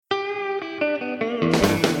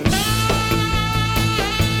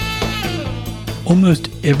Almost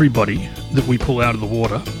everybody that we pull out of the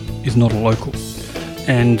water is not a local,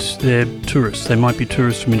 and they're tourists. They might be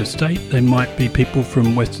tourists from interstate, they might be people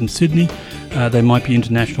from Western Sydney, they might be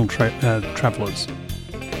international travellers.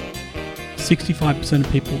 65%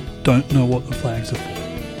 of people don't know what the flags are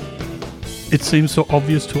for. It seems so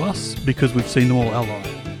obvious to us because we've seen them all our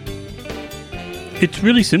life. It's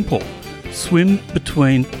really simple. Swim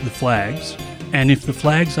between the flags, and if the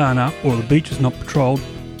flags aren't up or the beach is not patrolled,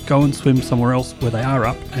 go and swim somewhere else where they are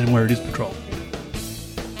up and where it is patrolled.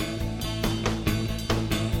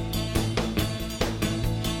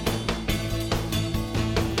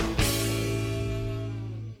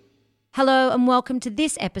 Hello and welcome to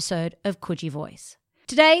this episode of Coogee Voice.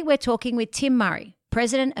 Today we're talking with Tim Murray,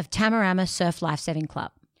 President of Tamarama Surf Lifesaving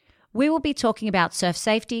Club. We will be talking about surf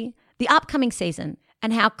safety, the upcoming season,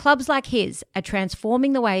 and how clubs like his are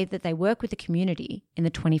transforming the way that they work with the community in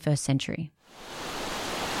the 21st century.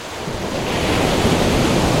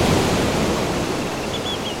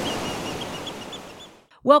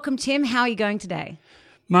 Welcome, Tim. How are you going today?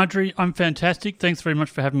 Marjorie, I'm fantastic. Thanks very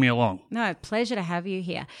much for having me along. No, pleasure to have you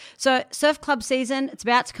here. So, surf club season, it's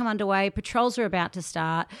about to come underway. Patrols are about to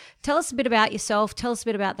start. Tell us a bit about yourself. Tell us a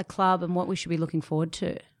bit about the club and what we should be looking forward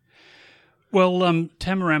to. Well,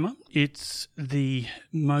 Tamarama, it's the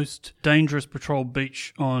most dangerous patrol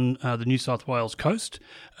beach on the New South Wales coast.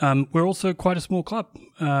 We're also quite a small club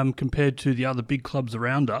compared to the other big clubs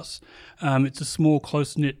around us. It's a small,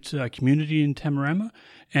 close-knit community in Tamarama,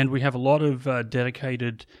 and we have a lot of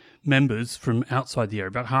dedicated members from outside the area.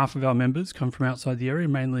 About half of our members come from outside the area,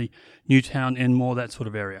 mainly Newtown, Enmore, that sort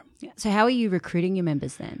of area. Yeah. So how are you recruiting your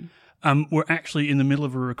members then? We're actually in the middle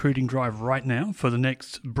of a recruiting drive right now for the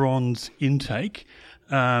next bronze intake,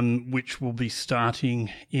 which will be starting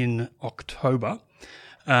in October.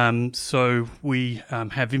 So we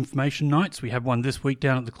have information nights. We have one this week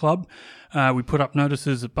down at the club. We put up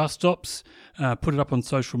notices at bus stops, put it up on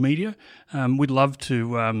social media. We'd love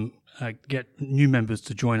to get new members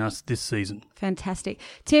to join us this season. Fantastic.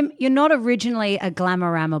 Tim, you're not originally a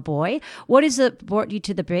Glamourama boy. What is it brought you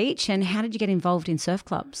to the beach and how did you get involved in surf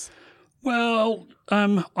clubs? Well,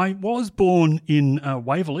 I was born in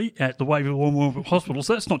Waverley at the Waverley War Hospital,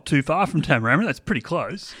 so that's not too far from Tamarama. That's pretty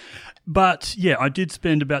close. But, yeah, I did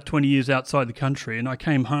spend about 20 years outside the country, and I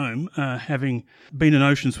came home having been an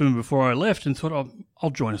ocean swimmer before I left and thought,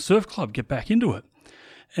 I'll join a surf club, get back into it.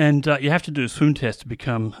 And you have to do a swim test to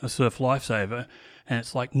become a surf lifesaver, and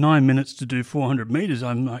it's like 9 minutes to do 400 metres.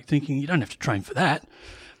 I'm like thinking, you don't have to train for that.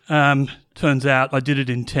 Turns out I did it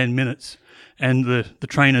in 10 minutes. And the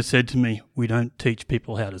trainer said to me, we don't teach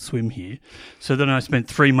people how to swim here. So then I spent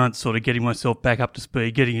 3 months sort of getting myself back up to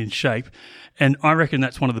speed, getting in shape. And I reckon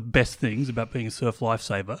that's one of the best things about being a surf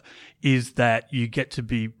lifesaver is that you get to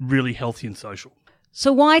be really healthy and social.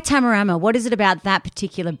 So why Tamarama? What is it about that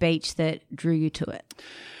particular beach that drew you to it?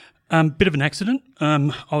 Bit of an accident.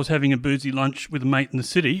 I was having a boozy lunch with a mate in the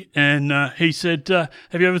city and he said, have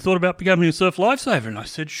you ever thought about becoming a surf lifesaver? And I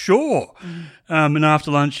said, sure. And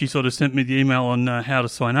after lunch, he sort of sent me the email on how to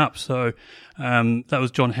sign up. So that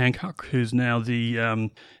was John Hancock, who's now the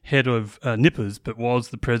head of Nippers, but was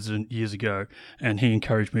the president years ago, and he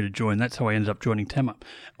encouraged me to join. That's how I ended up joining Tama.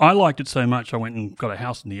 I liked it so much, I went and got a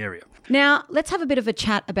house in the area. Now, let's have a bit of a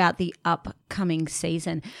chat about the upcoming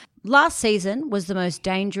season. Last season was the most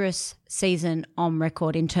dangerous season on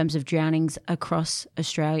record in terms of drownings across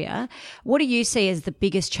Australia. What do you see as the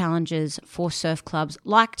biggest challenges for surf clubs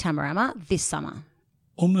like Tamarama this summer?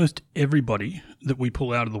 Almost everybody that we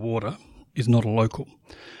pull out of the water is not a local.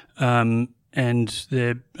 And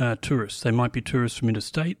they're tourists. They might be tourists from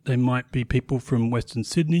interstate. They might be people from Western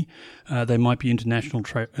Sydney. They might be international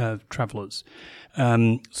travellers.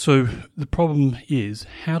 So the problem is,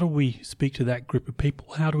 how do we speak to that group of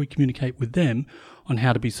people? How do we communicate with them on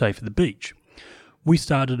how to be safe at the beach? We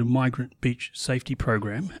started a migrant beach safety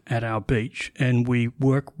program at our beach, and we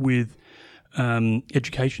work with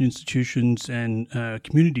education institutions and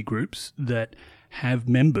community groups that have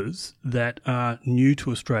members that are new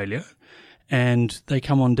to Australia, and they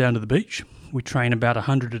come on down to the beach. We train about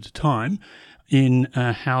 100 at a time in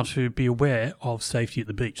how to be aware of safety at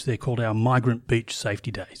the beach. They're called our Migrant Beach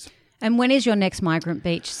Safety Days. And when is your next Migrant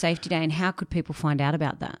Beach Safety Day, and how could people find out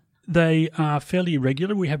about that? They are fairly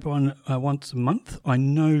irregular. We have one once a month. I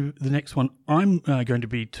know the next one I'm going to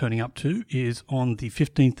be turning up to is on the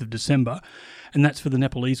 15th of December, and that's for the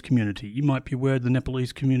Nepalese community. You might be aware the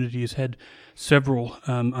Nepalese community has had several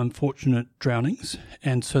unfortunate drownings,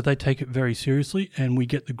 and so they take it very seriously, and we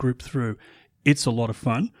get the group through. It's a lot of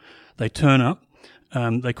fun. They turn up.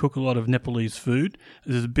 They cook a lot of Nepalese food.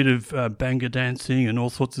 There's a bit of banga dancing and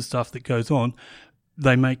all sorts of stuff that goes on.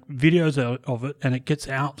 They make videos out of it and it gets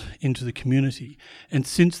out into the community. And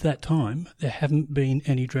since that time, there haven't been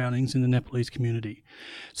any drownings in the Nepalese community.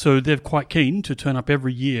 So they're quite keen to turn up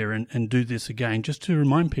every year and do this again, just to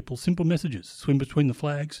remind people simple messages. Swim between the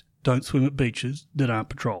flags. Don't swim at beaches that aren't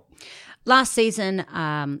patrolled. Last season,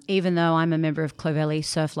 even though I'm a member of Clovelly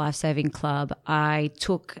Surf Lifesaving Club, I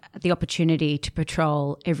took the opportunity to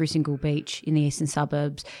patrol every single beach in the eastern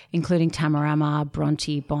suburbs, including Tamarama,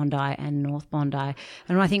 Bronte, Bondi and North Bondi.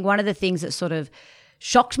 And I think one of the things that sort of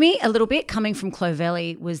shocked me a little bit coming from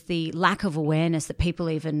Clovelly was the lack of awareness that people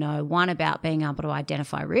even know, one, about being able to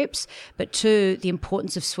identify rips, but two, the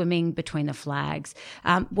importance of swimming between the flags.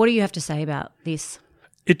 What do you have to say about this?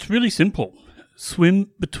 It's really simple. Swim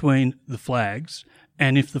between the flags,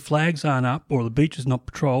 and if the flags aren't up or the beach is not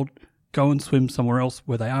patrolled, go and swim somewhere else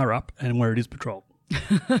where they are up and where it is patrolled.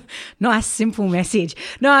 Nice, simple message.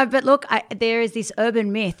 No, but look, there is this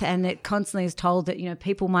urban myth, and it constantly is told that,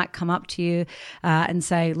 people might come up to you and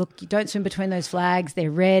say, look, you don't swim between those flags. They're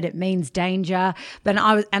red. It means danger. But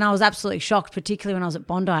I was absolutely shocked, particularly when I was at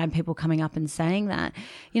Bondi and people coming up and saying that.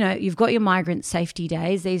 You've got your migrant safety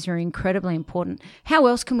days. These are incredibly important. How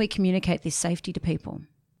else can we communicate this safety to people?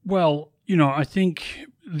 Well, I think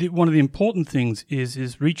one of the important things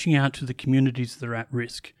is reaching out to the communities that are at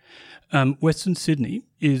risk. Western Sydney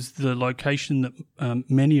is the location that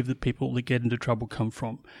many of the people that get into trouble come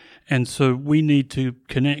from. And so we need to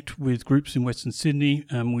connect with groups in Western Sydney,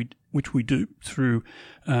 which we do through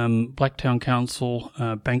Blacktown Council,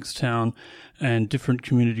 Bankstown, and different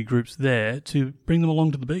community groups there to bring them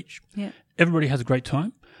along to the beach. Yeah. Everybody has a great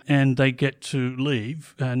time, and they get to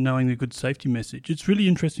leave knowing the good safety message. It's really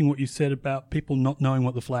interesting what you said about people not knowing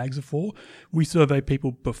what the flags are for. We survey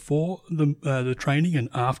people before the training and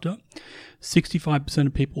after. 65%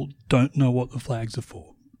 of people don't know what the flags are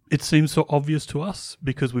for. It seems so obvious to us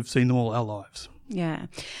because we've seen them all our lives. Yeah.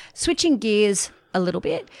 Switching gears a little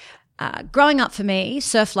bit. Growing up for me,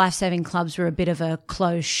 surf lifesaving clubs were a bit of a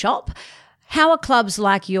closed shop. How are clubs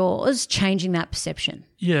like yours changing that perception?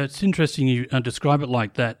 Yeah, it's interesting you describe it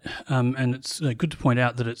like that. And it's good to point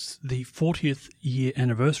out that it's the 40th year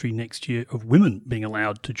anniversary next year of women being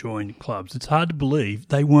allowed to join clubs. It's hard to believe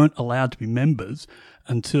they weren't allowed to be members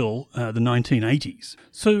until the 1980s.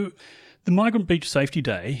 So the Migrant Beach Safety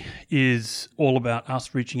Day is all about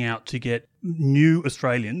us reaching out to get new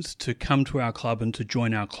Australians to come to our club and to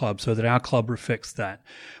join our club so that our club reflects that.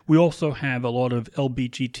 We also have a lot of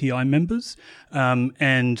LBGTI members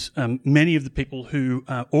and many of the people who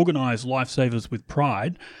organise Lifesavers with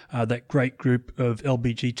Pride, that great group of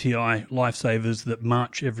LBGTI lifesavers that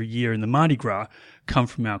march every year in the Mardi Gras, come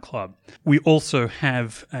from our club. We also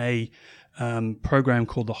have a program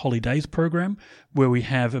called the Holidays program, where we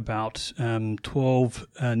have about 12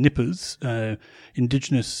 nippers,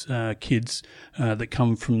 Indigenous kids that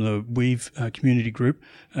come from the Weave community group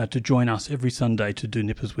to join us every Sunday to do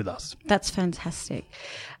nippers with us. That's fantastic.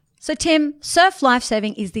 So, Tim, Surf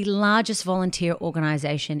Lifesaving is the largest volunteer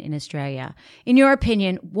organisation in Australia. In your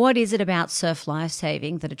opinion, what is it about surf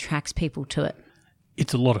lifesaving that attracts people to it?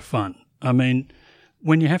 It's a lot of fun. I mean,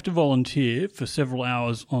 when you have to volunteer for several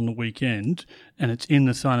hours on the weekend and it's in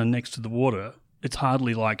the sun and next to the water, it's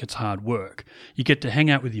hardly like it's hard work. You get to hang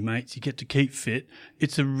out with your mates, you get to keep fit.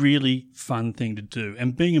 It's a really fun thing to do.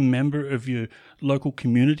 And being a member of your local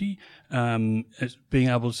community, as being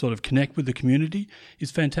able to sort of connect with the community is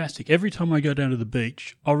fantastic. Every time I go down to the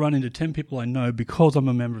beach, I'll run into 10 people I know because I'm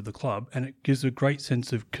a member of the club, and it gives a great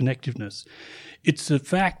sense of connectiveness. It's the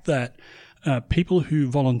fact that people who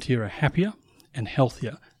volunteer are happier and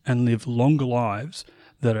healthier and live longer lives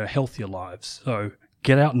that are healthier lives. So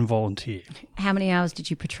get out and volunteer. How many hours did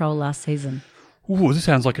you patrol last season? Ooh, this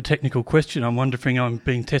sounds like a technical question. I'm wondering if I'm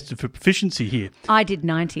being tested for proficiency here. I did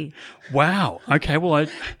 90. Wow. Okay, well,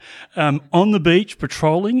 on the beach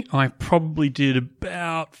patrolling, I probably did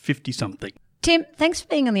about 50-something. Tim, thanks for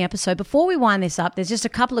being on the episode. Before we wind this up, there's just a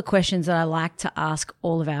couple of questions that I like to ask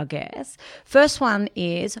all of our guests. First one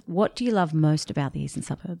is, what do you love most about the eastern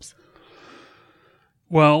suburbs?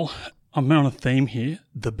 Well, I'm on a theme here,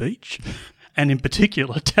 the beach, and in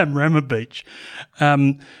particular, Tamarama Beach.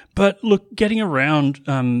 But look, getting around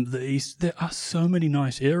the east, there are so many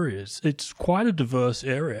nice areas. It's quite a diverse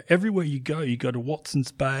area. Everywhere you go to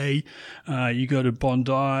Watson's Bay, you go to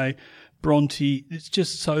Bondi, Bronte. It's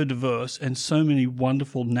just so diverse and so many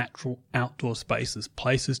wonderful natural outdoor spaces,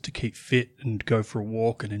 places to keep fit and go for a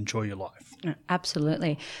walk and enjoy your life.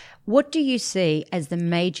 Absolutely. What do you see as the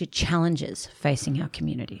major challenges facing our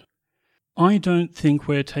community? I don't think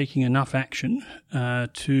we're taking enough action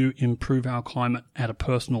to improve our climate at a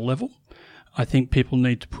personal level. I think people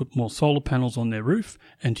need to put more solar panels on their roof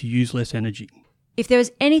and to use less energy. If there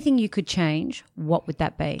was anything you could change, what would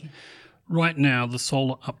that be? Right now, the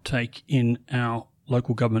solar uptake in our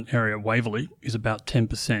local government area, Waverley, is about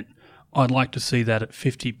 10%. I'd like to see that at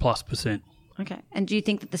 50+%. Okay. And do you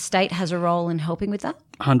think that the state has a role in helping with that?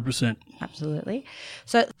 100%. Absolutely.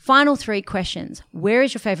 So final 3 questions. Where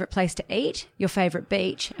is your favourite place to eat, your favourite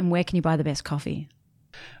beach, and where can you buy the best coffee?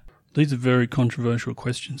 These are very controversial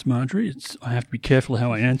questions, Marjorie. I have to be careful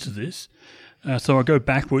how I answer this. So I go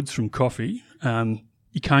backwards from coffee.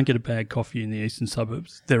 You can't get a bad coffee in the eastern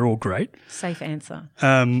suburbs. They're all great. Safe answer.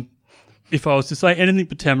 If I was to say anything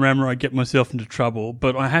but Tamarama, I'd get myself into trouble,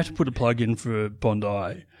 but I have to put a plug in for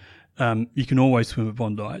Bondi. You can always swim at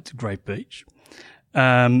Bondi. It's a great beach.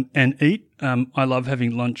 And eat. I love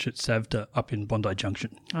having lunch at Savda up in Bondi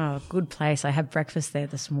Junction. Oh, good place. I had breakfast there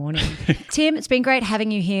this morning. Tim, it's been great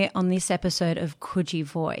having you here on this episode of Coogee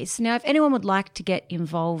Voice. Now, if anyone would like to get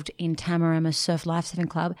involved in Tamarama Surf Lifesaving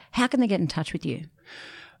Club, how can they get in touch with you?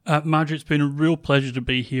 Marjorie, it's been a real pleasure to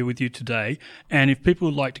be here with you today. And if people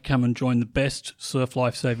would like to come and join the best surf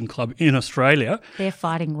lifesaving club in Australia... They're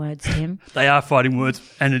fighting words, Tim. They are fighting words,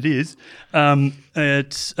 and it is.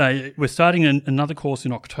 We're starting another course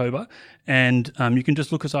in October, and you can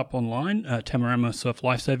just look us up online, Tamarama Surf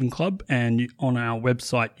Lifesaving Club, and on our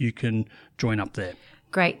website you can join up there.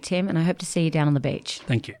 Great, Tim, and I hope to see you down on the beach.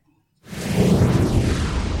 Thank you.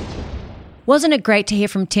 Wasn't it great to hear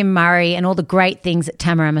from Tim Murray and all the great things that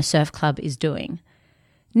Tamarama Surf Club is doing?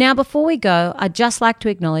 Now, before we go, I'd just like to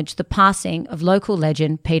acknowledge the passing of local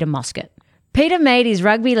legend Peter Moscott. Peter made his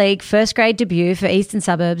rugby league first grade debut for Eastern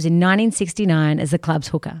Suburbs in 1969 as the club's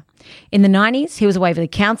hooker. In the 90s, he was a Waverley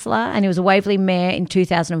councillor and he was a Waverley mayor in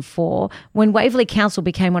 2004 when Waverley Council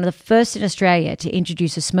became one of the first in Australia to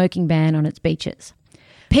introduce a smoking ban on its beaches.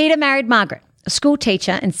 Peter married Margaret, a school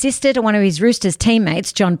teacher and sister to one of his Roosters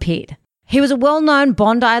teammates, John Peard. He was a well-known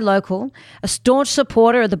Bondi local, a staunch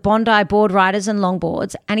supporter of the Bondi board riders and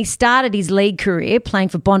longboards, and he started his league career playing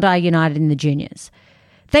for Bondi United in the juniors.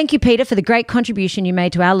 Thank you, Peter, for the great contribution you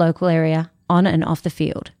made to our local area, on and off the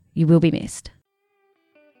field. You will be missed.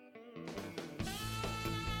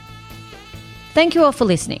 Thank you all for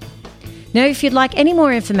listening. Now, if you'd like any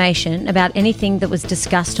more information about anything that was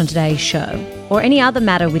discussed on today's show, or any other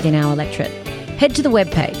matter within our electorate, head to the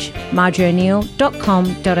webpage,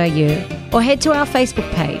 marjorieo'Neill.com.au, or head to our Facebook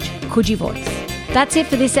page, Coogee Voice. That's it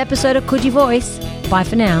for this episode of Coogee Voice. Bye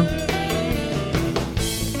for now.